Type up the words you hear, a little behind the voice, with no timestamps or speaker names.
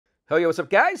Hell yeah, what's up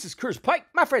guys? It's Chris Pike.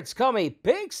 My friends call me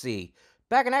Big C.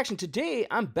 Back in action today.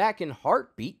 I'm back in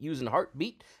Heartbeat, using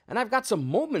Heartbeat, and I've got some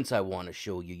moments I want to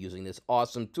show you using this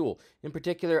awesome tool. In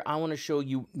particular, I want to show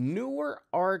you Nour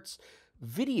Art's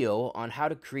video on how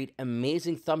to create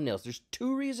amazing thumbnails. There's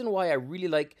two reasons why I really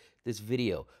like this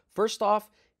video. First off,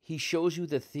 he shows you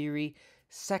the theory.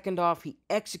 Second off, he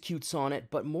executes on it,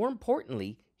 but more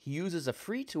importantly, he uses a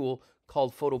free tool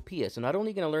called Photopea. So not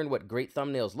only going to learn what great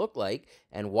thumbnails look like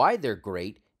and why they're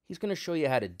great, he's going to show you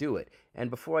how to do it. And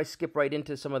before I skip right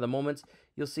into some of the moments,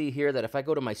 you'll see here that if I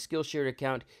go to my Skillshare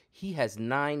account, he has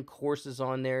 9 courses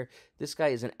on there. This guy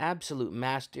is an absolute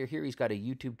master. Here he's got a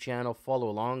YouTube channel. Follow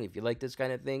along if you like this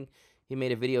kind of thing. He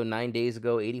made a video 9 days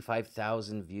ago,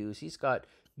 85,000 views. He's got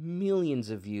millions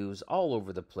of views all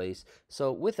over the place.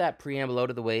 So with that preamble out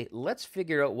of the way, let's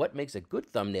figure out what makes a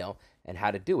good thumbnail and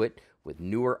how to do it with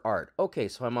Nour Art. Okay,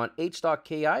 so I'm on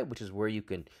h.ki, which is where you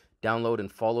can download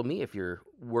and follow me if you're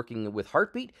working with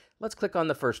Heartbeat. Let's click on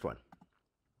the first one.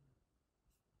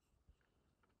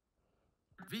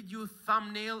 Video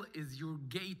thumbnail is your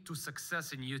gate to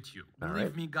success in YouTube.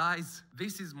 Believe me guys,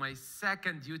 this is my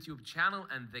second YouTube channel,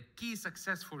 and the key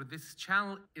success for this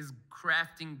channel is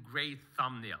crafting great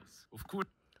thumbnails. Of course.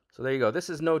 So there you go.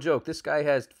 This is no joke. This guy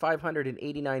has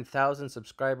 589,000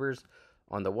 subscribers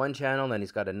on the one channel, and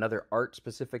he's got another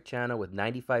art-specific channel with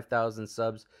 95,000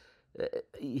 subs.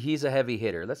 He's a heavy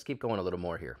hitter. Let's keep going a little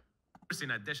more here.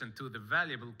 In addition to the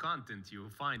valuable content you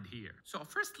find here. So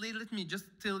firstly, let me just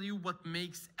tell you what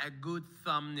makes a good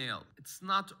thumbnail. It's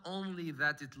not only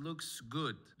that it looks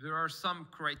good. There are some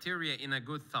criteria in a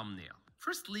good thumbnail.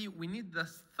 Firstly, we need the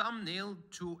thumbnail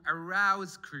to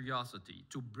arouse curiosity,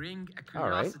 to bring a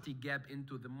curiosity gap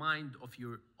into the mind of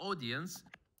your audience.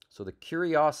 So the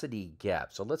curiosity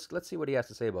gap. So let's see what he has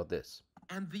to say about this.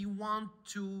 And they want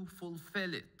to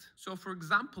fulfill it. So for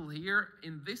example, here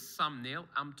in this thumbnail,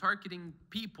 I'm targeting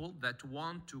people that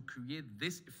want to create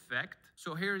this effect.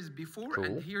 So here is before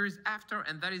and here is after,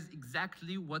 and that is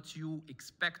exactly what you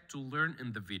expect to learn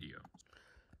in the video.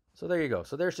 So there you go.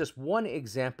 So there's just one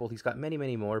example. He's got many,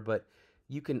 many more, but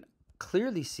you can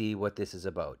clearly see what this is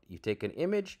about. You take an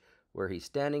image where he's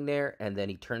standing there, and then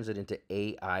he turns it into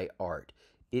AI art.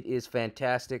 It is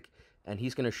fantastic, and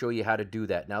he's going to show you how to do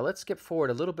that. Now, let's skip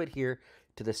forward a little bit here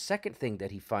to the second thing that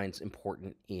he finds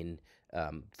important in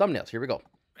thumbnails. Here we go.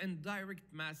 And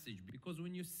direct message, because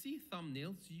when you see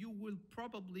thumbnails, you will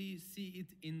probably see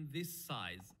it in this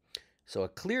size. So a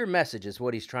clear message is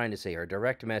what he's trying to say, or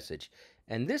direct message.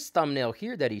 And this thumbnail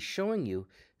here that he's showing you,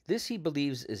 this he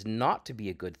believes is not to be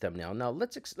a good thumbnail. Now,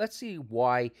 let's see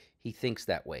why he thinks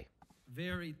that way.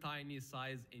 Very tiny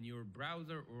size in your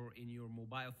browser or in your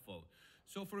mobile phone.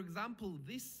 So for example,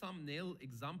 this thumbnail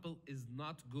example is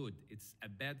not good. It's a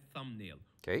bad thumbnail.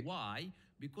 Okay. Why?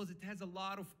 Because it has a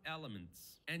lot of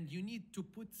elements, and you need to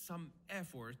put some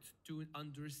effort to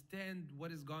understand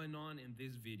what is going on in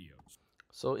this video.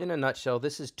 So in a nutshell,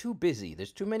 this is too busy.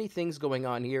 There's too many things going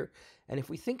on here. And if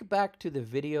we think back to the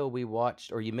video we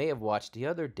watched, or you may have watched the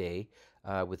other day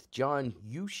with John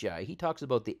H.ki, he talks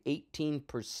about the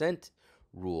 18%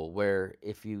 rule, where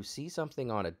if you see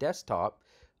something on a desktop,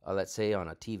 let's say on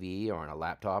a TV or on a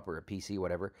laptop or a PC,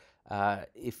 whatever,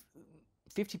 if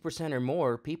 50% or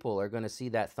more people are going to see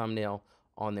that thumbnail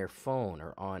on their phone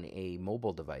or on a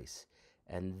mobile device.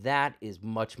 And that is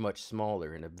much, much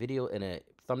smaller. In a video, in a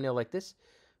thumbnail like this,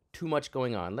 too much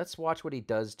going on. Let's watch what he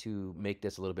does to make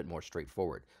this a little bit more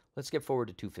straightforward. Let's skip forward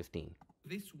to 2:15.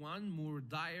 This one more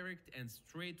direct and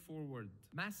straightforward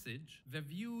message. The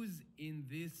views in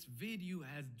this video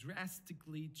has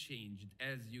drastically changed.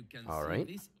 As you can see,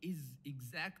 this is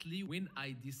exactly when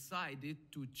I decided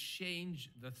to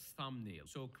change the thumbnail.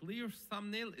 So clear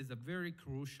thumbnail is a very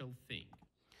crucial thing.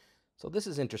 So this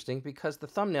is interesting because the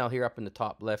thumbnail here up in the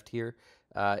top left here,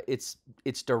 it's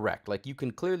direct. Like you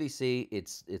can clearly see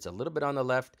it's a little bit on the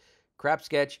left, crap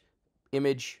sketch,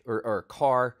 image or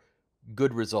car,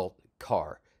 good result,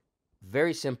 car.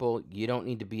 Very simple. You don't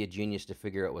need to be a genius to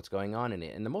figure out what's going on in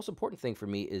it. And the most important thing for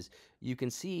me is you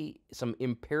can see some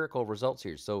empirical results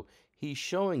here. So he's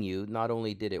showing you not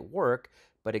only did it work,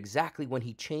 but exactly when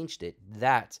he changed it,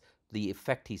 that's the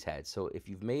effect he's had. So if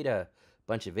you've made a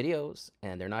bunch of videos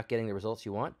and they're not getting the results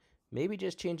you want, maybe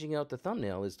just changing out the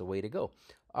thumbnail is the way to go.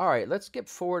 All right, let's skip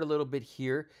forward a little bit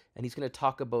here, and he's going to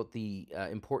talk about the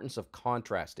importance of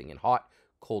contrasting in hot,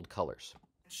 cold colors.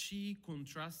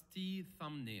 Contrasty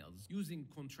thumbnails, using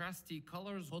contrasty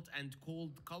colors, hot and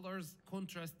cold colors,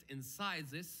 contrast in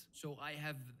sizes. So I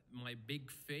have my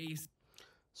big face.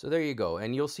 So there you go,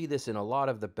 and you'll see this in a lot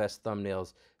of the best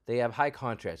thumbnails. They have high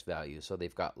contrast values, so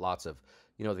they've got lots of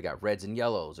You know, they got reds and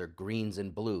yellows or greens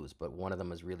and blues, but one of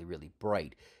them is really, really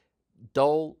bright.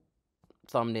 Dull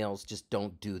thumbnails just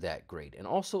don't do that great. And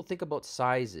also think about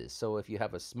sizes. So if you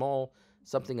have a small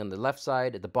something on the left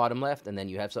side at the bottom left, and then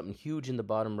you have something huge in the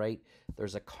bottom right,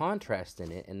 there's a contrast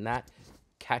in it, and that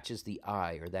catches the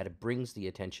eye, or that it brings the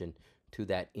attention to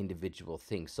that individual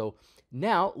thing. So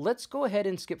now let's go ahead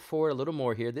and skip forward a little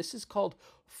more here. This is called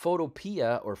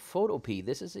Photopea or Photopea.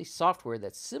 This is a software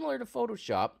that's similar to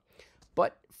Photoshop,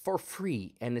 but for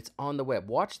free, and it's on the web.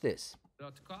 Watch this.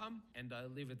 .com, and I'll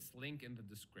leave its link in the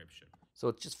description. So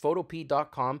it's just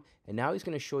photopea.com, and now he's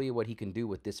going to show you what he can do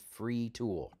with this free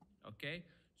tool. Okay,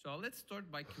 so let's start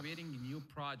by creating a new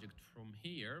project from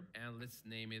here, and let's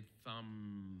name it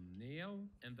thumbnail,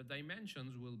 and the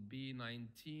dimensions will be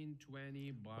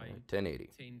 1920 by 1080.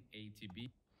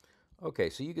 1080p. Okay,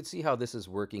 so you can see how this is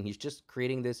working. He's just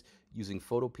creating this using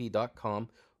photopea.com.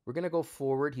 We're going to go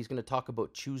forward. He's going to talk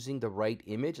about choosing the right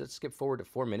image. Let's skip forward to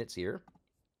 4 minutes here.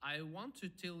 I want to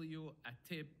tell you a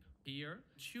tip here.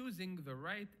 Choosing the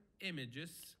right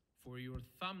images for your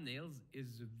thumbnails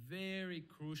is a very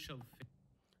crucial thing.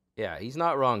 Yeah, he's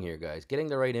not wrong here, guys. Getting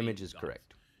the right image is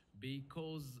correct.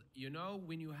 Because, you know,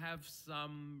 when you have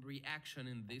some reaction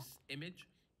in this image,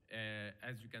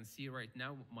 as you can see right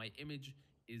now, my image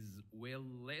is well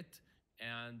lit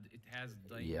and it has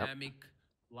dynamic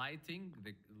lighting,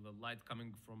 the light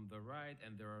coming from the right,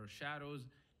 and there are shadows,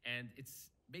 and it's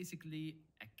basically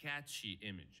a catchy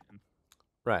image.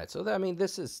 Right, so I mean,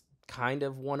 this is kind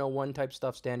of 101 type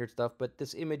stuff, standard stuff, but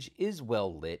this image is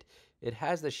well lit. It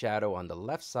has the shadow on the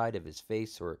left side of his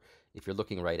face, or if you're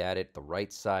looking right at it, the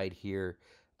right side here.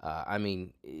 I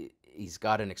mean, he's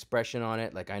got an expression on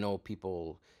it. Like, I know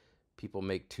people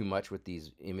make too much with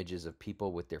these images of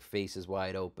people with their faces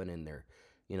wide open, and they're,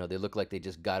 you know, they look like they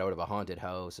just got out of a haunted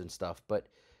house and stuff, but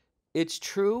it's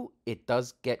true, it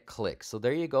does get clicks. So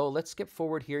there you go. Let's skip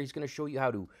forward here. He's going to show you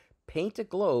how to paint a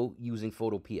glow using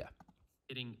Photopea.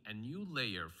 Getting a new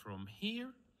layer from here,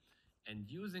 and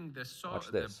using the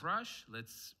brush,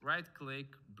 let's right click,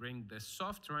 bring the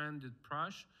soft rounded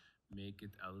brush, make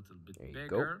it a little bit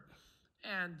bigger,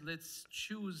 and let's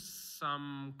choose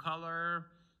some color,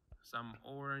 some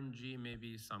orangey,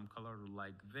 maybe some color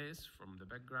like this from the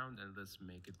background, and let's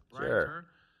make it brighter. Sure.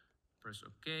 Press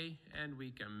OK, and we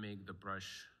can make the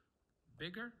brush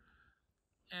bigger,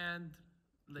 and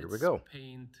let's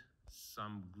paint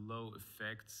some glow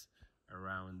effects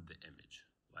around the image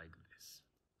like this.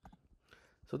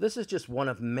 So this is just one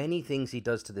of many things he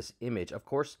does to this image. Of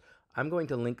course, I'm going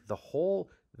to link the whole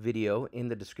video in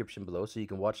the description below so you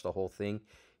can watch the whole thing.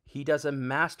 He does a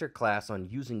masterclass on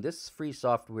using this free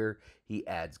software. He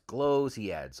adds glows,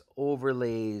 he adds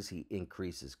overlays, he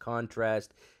increases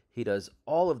contrast. He does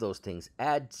all of those things,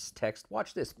 adds text.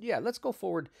 Watch this. Yeah, let's go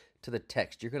forward to the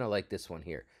text. You're going to like this one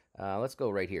here. Let's go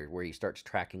right here where he starts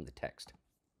tracking the text.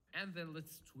 And then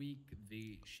let's tweak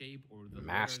the shape or the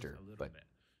master a little bit.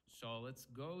 So let's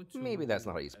go to maybe that's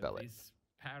not how you spell it. This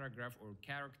paragraph or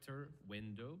character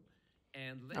window,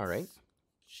 and let's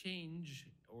change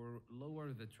or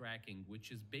lower the tracking,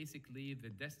 which is basically the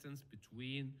distance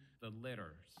between the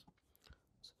letters.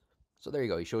 So there you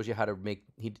go. He shows you how to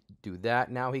do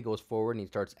that. Now he goes forward and he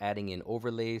starts adding in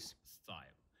overlays. Style.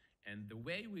 And the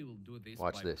way we will do this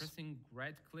by pressing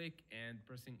right click and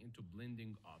pressing into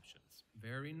blending options.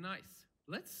 Very nice.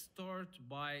 Let's start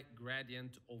by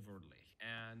gradient overlay.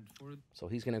 And so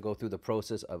he's going to go through the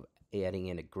process of adding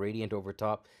in a gradient over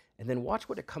top, and then watch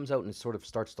what it comes out and sort of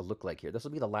starts to look like here. This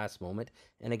will be the last moment.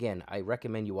 And again, I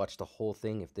recommend you watch the whole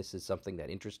thing if this is something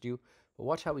that interests you. But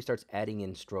watch how he starts adding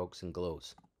in strokes and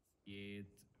glows.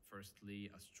 Firstly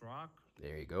a stroke.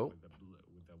 There you go.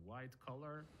 With a white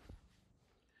color.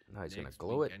 Now he's going to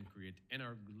glow it. And create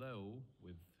inner glow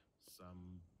with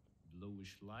some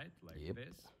bluish light like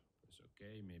this. It's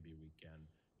okay. Maybe we can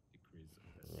decrease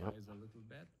the size a little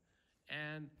bit.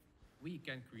 And we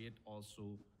can create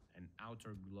also an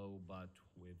outer glow, but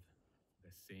with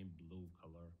the same blue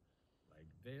color like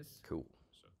this. Cool.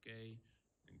 It's okay.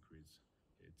 Increase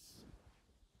its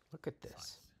Look at this.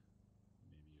 size.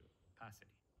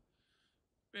 Opacity.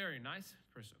 Very nice.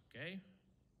 Press OK.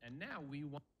 And now we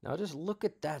want. Now just look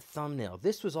at that thumbnail.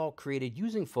 This was all created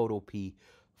using Photopea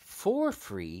for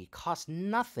free. Cost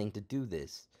nothing to do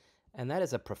this. And that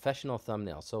is a professional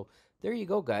thumbnail. So there you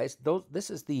go, guys. This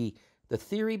is the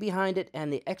theory behind it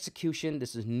and the execution.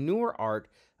 This is Nour Art.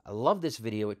 I love this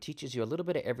video. It teaches you a little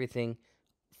bit of everything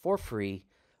for free.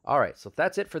 All right, so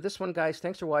that's it for this one, guys.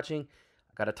 Thanks for watching.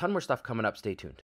 I got a ton more stuff coming up. Stay tuned.